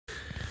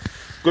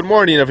Good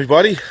morning,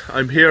 everybody.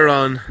 I'm here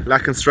on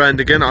Lacanstrand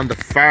again, on the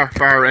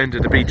far end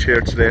of the beach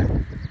here today.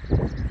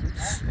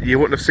 You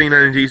wouldn't have seen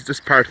any of this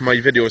part of my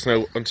videos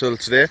now until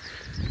today.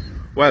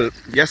 Well,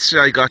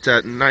 yesterday I got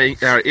that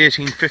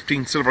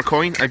 1815 silver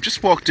coin. I've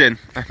just walked in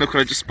and look what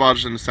I just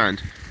spotted in the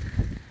sand.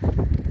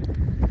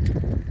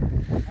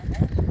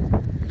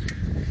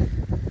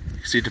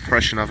 You see the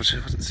depression of it.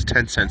 It's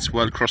 10 cents,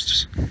 well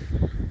crusted.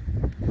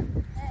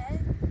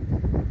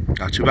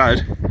 Not too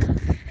bad.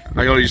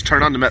 I only just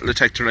turned on the metal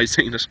detector and I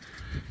seen it.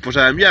 But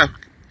yeah,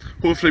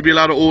 hopefully be a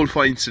lot of old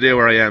finds today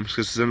where I am,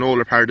 because it's an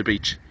older part of the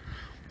beach.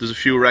 There's a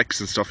few wrecks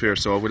and stuff here,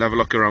 so we'll have a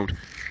look around.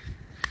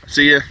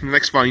 See you in the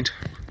next find.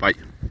 Bye.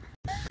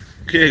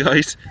 Okay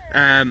guys,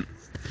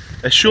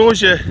 it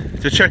shows you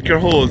to check your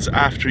holes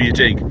after you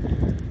dig.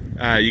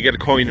 You get a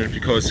coin in it,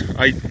 because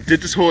I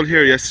did this hole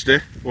here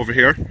yesterday, over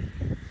here,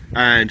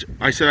 and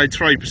I said I'd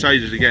try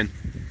beside it again.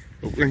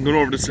 I'm going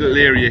over this little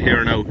area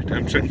here now.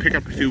 I'm starting to pick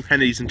up a few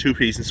pennies and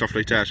 2p's and stuff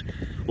like that,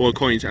 old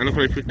coins, and look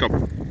what I picked up,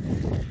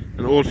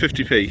 an old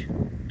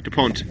 50p to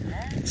punt.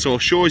 So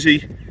it shows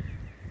you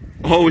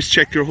always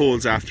check your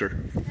holes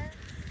after.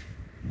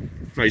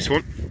 Nice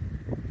one.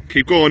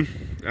 Keep going.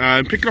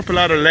 I'm picking up a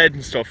lot of lead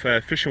and stuff,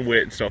 fishing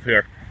weight and stuff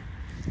here.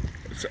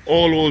 It's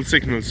all old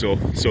signals though,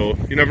 so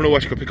you never know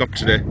what you could pick up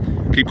today.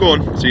 Keep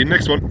going. See you in the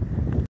next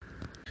one.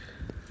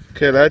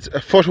 Okay lads, a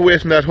foot away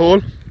from that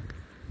hole.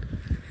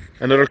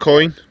 Another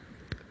coin,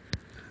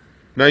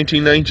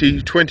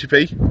 1990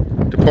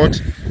 20p, the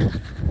punt.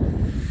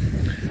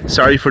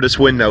 Sorry for this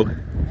wind now.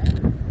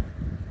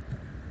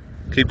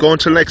 Keep going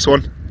to the next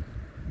one.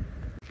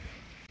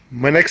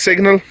 My next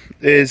signal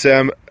is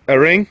a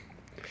ring,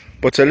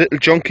 but it's a little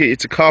junky.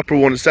 It's a copper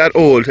one. It's that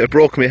old, it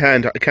broke my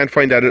hand. I can't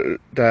find that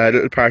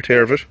little part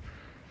here of it.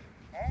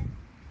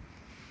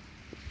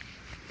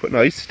 But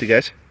nice to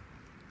get.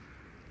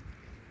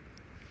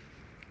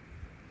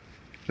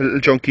 A little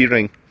junky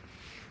ring.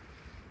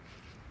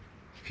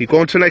 Keep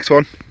going to the next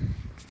one.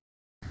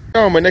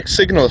 Now my next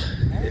signal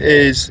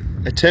is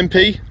a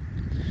 10p,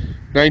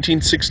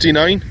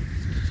 1969.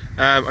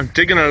 I'm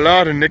digging a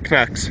lot of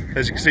knickknacks,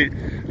 as you can see,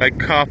 like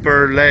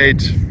copper,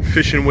 lead,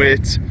 fishing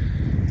weights.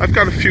 I've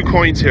got a few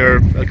coins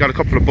here. I've got a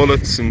couple of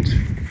bullets, and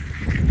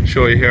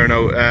show you here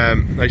now.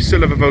 I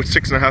still have about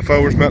 6.5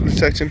 hours metal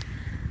detecting.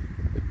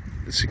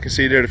 As you can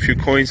see there, the few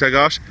coins I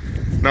got.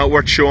 Not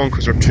worth showing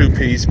because they're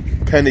 2p's,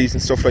 pennies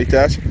and stuff like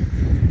that.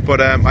 But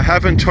I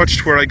haven't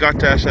touched where I got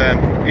that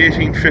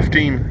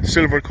 1815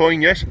 silver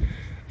coin yet.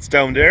 It's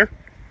down there.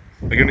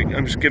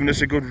 I'm just giving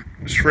this a good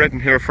shred in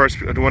here first.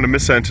 I don't want to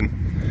miss anything.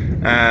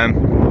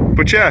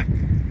 But yeah,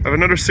 I have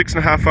another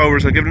 6.5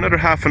 hours. I'll give it another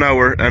half an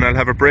hour and I'll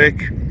have a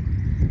break,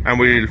 and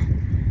we'll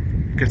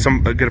get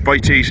a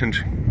bite to eat and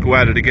go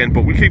at it again.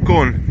 But we'll keep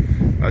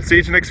going. I'll see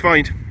you at the next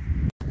find.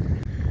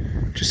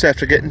 Just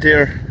after getting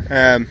there,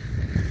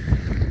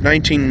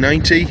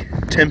 1990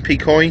 10p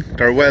coin.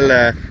 They're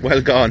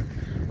well gone.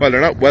 Well, they're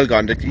not well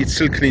gone, you'd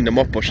still clean them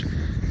up, but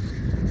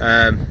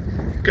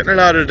getting a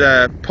lot of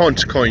the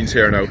punt coins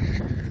here now.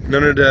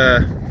 None of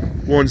the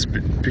ones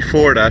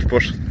before that,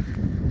 but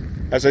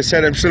as I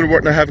said, I'm still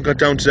working. I haven't got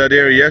down to that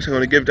area yet. I'm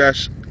going to give that,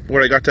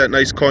 where I got that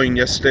nice coin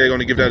yesterday, I'm going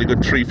to give that a good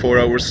 3-4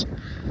 hours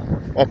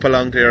up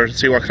along there and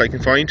see what I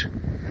can find.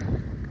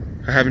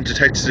 I haven't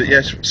detected it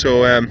yet,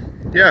 so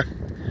yeah.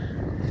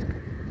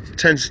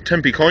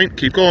 10p coin,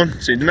 keep going,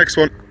 see you in the next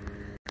one.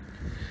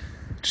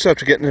 Just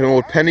after getting an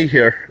old penny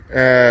here.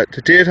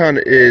 The date on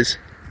it is,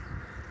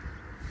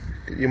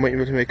 you might be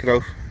able to make it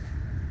out,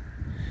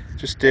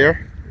 just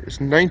there, it's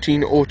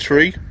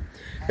 1903.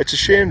 It's a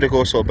shame they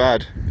go so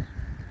bad,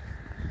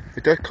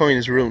 but that coin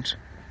is ruined.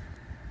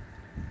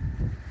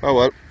 Oh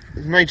well,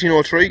 it's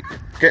 1903,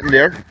 getting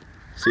there,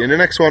 see you in the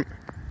next one.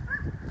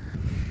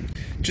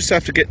 Just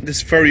after getting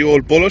this very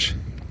old bullet,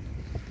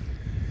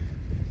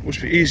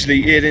 which be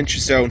easily 8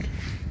 inches down,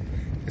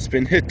 it's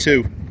been hit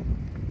too.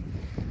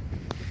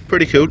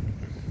 Pretty cool.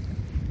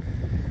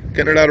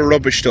 Getting a lot of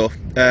rubbish though.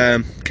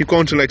 Keep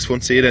going to the next one,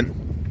 see you then.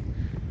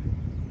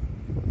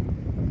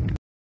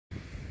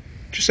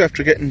 Just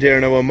after getting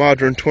there now, a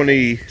modern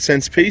 20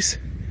 cents piece.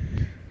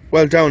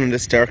 Well down in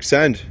this dark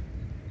sand.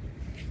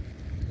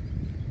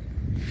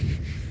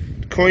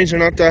 The coins are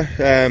not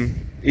that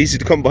easy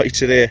to come by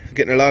today.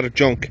 Getting a lot of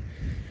junk.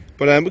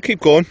 But we'll keep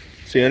going.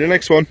 See you in the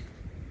next one.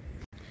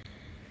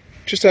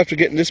 Just after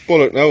getting this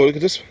bullet now, look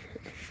at this.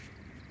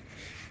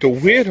 The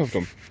weight of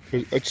them.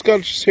 I just got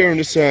it just here in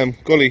this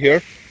gully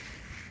here.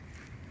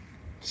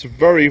 It's a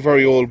very,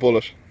 very old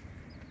bullet.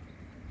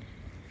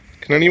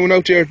 Can anyone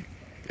out there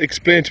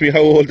explain to me how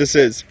old this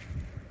is?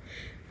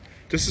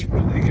 This is, you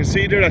can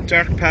see there that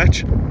dark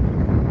patch.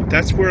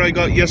 That's where I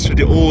got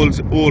yesterday the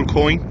old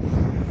coin,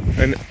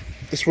 and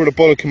this is where the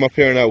bullet came up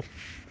here now.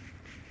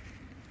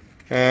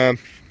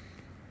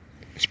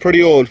 It's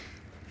pretty old.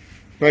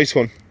 Nice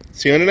one.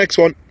 See you on the next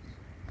one.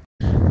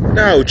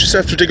 Now, just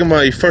after digging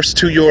my first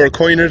 €2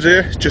 coin of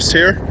the day, just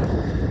here,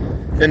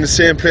 in the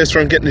same place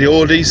where I'm getting the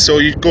oldies, so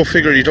you go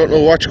figure, you don't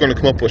know what you're going to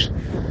come up with.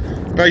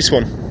 Nice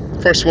one.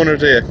 First one of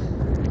the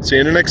day. See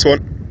you in the next one.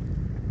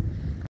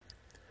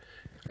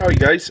 Alright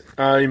guys,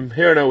 I'm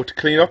here now to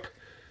clean up.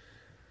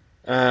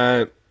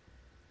 Not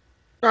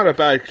a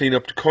bad clean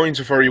up, the coins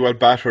are very well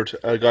battered.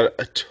 I got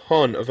a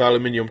ton of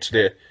aluminium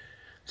today.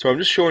 So I'm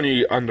just showing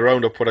you on the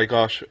roundup what I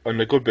got on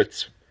the good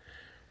bits.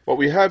 What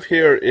we have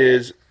here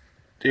is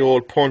the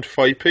old Punt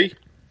 5p.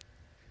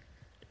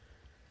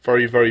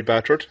 Very, very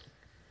battered.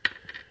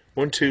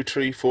 1, 2,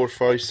 3, 4,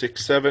 5,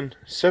 6, 7.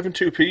 7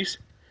 2p's.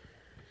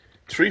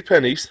 3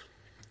 pennies.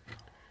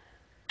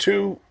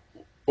 2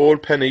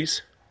 old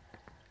pennies.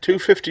 2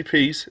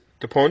 50p's,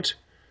 the Punt.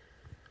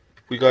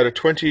 We got a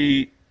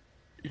 20,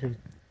 I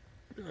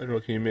don't know,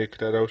 can you make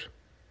that out?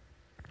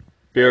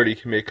 Barely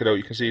can make it out,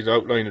 you can see the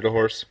outline of the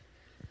horse.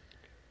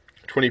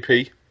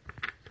 20p.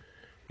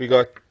 We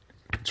got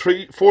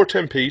 4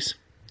 10p's,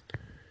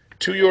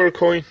 2 euro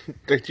coin,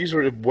 like these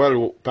are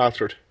well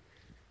battered.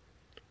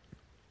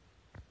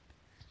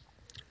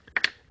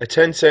 A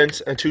 10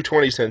 cents and 2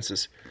 20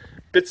 cents.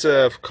 Bits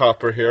of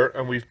copper here,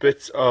 and we've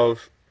bits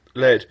of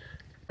lead.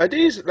 Are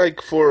these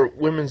like for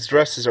women's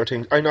dresses or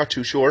things? I'm not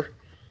too sure.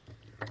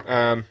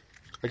 I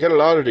get a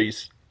lot of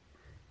these.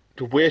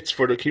 The weights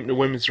for keeping the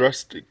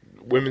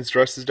women's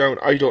dresses down,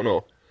 I don't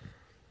know.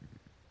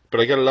 But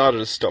I get a lot of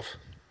this stuff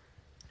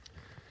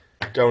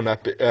down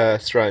that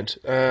strand.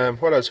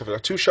 What else have I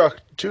got?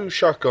 Two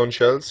shotgun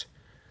shells.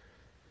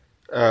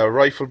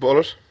 Rifle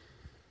bullet.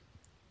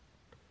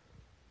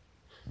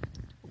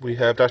 We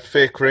have that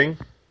fake ring.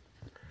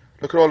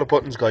 Look at all the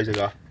buttons, guys, I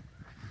got.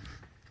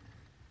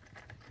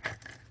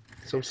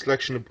 Some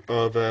selection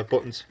of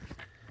buttons.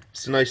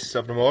 It's the nicest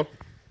of them all.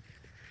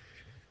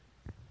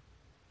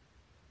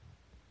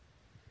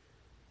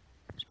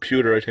 It's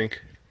pewter, I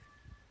think.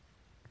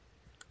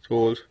 It's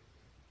old.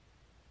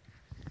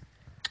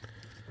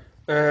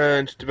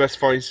 And the best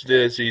finds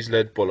today is these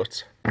lead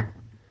bullets. They're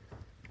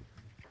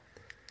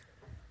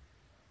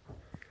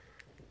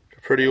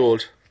pretty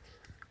old.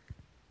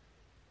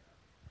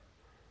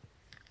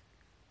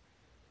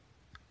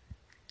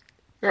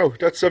 Oh,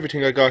 that's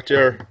everything I got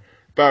there.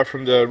 Bar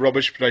from the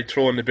rubbish, but I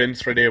throw in the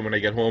bins for there when I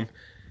get home,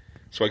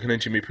 so I can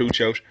empty my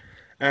pooch out.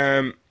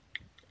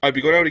 I'll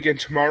be going out again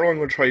tomorrow. I'm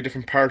going to try a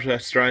different part of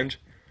that strand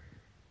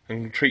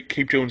and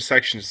keep doing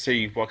sections to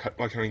see what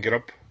can I get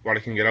up, what I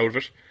can get out of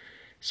it.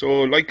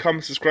 So like,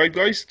 comment, subscribe,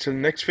 guys. Till the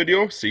next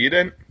video. See you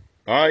then.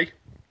 Bye.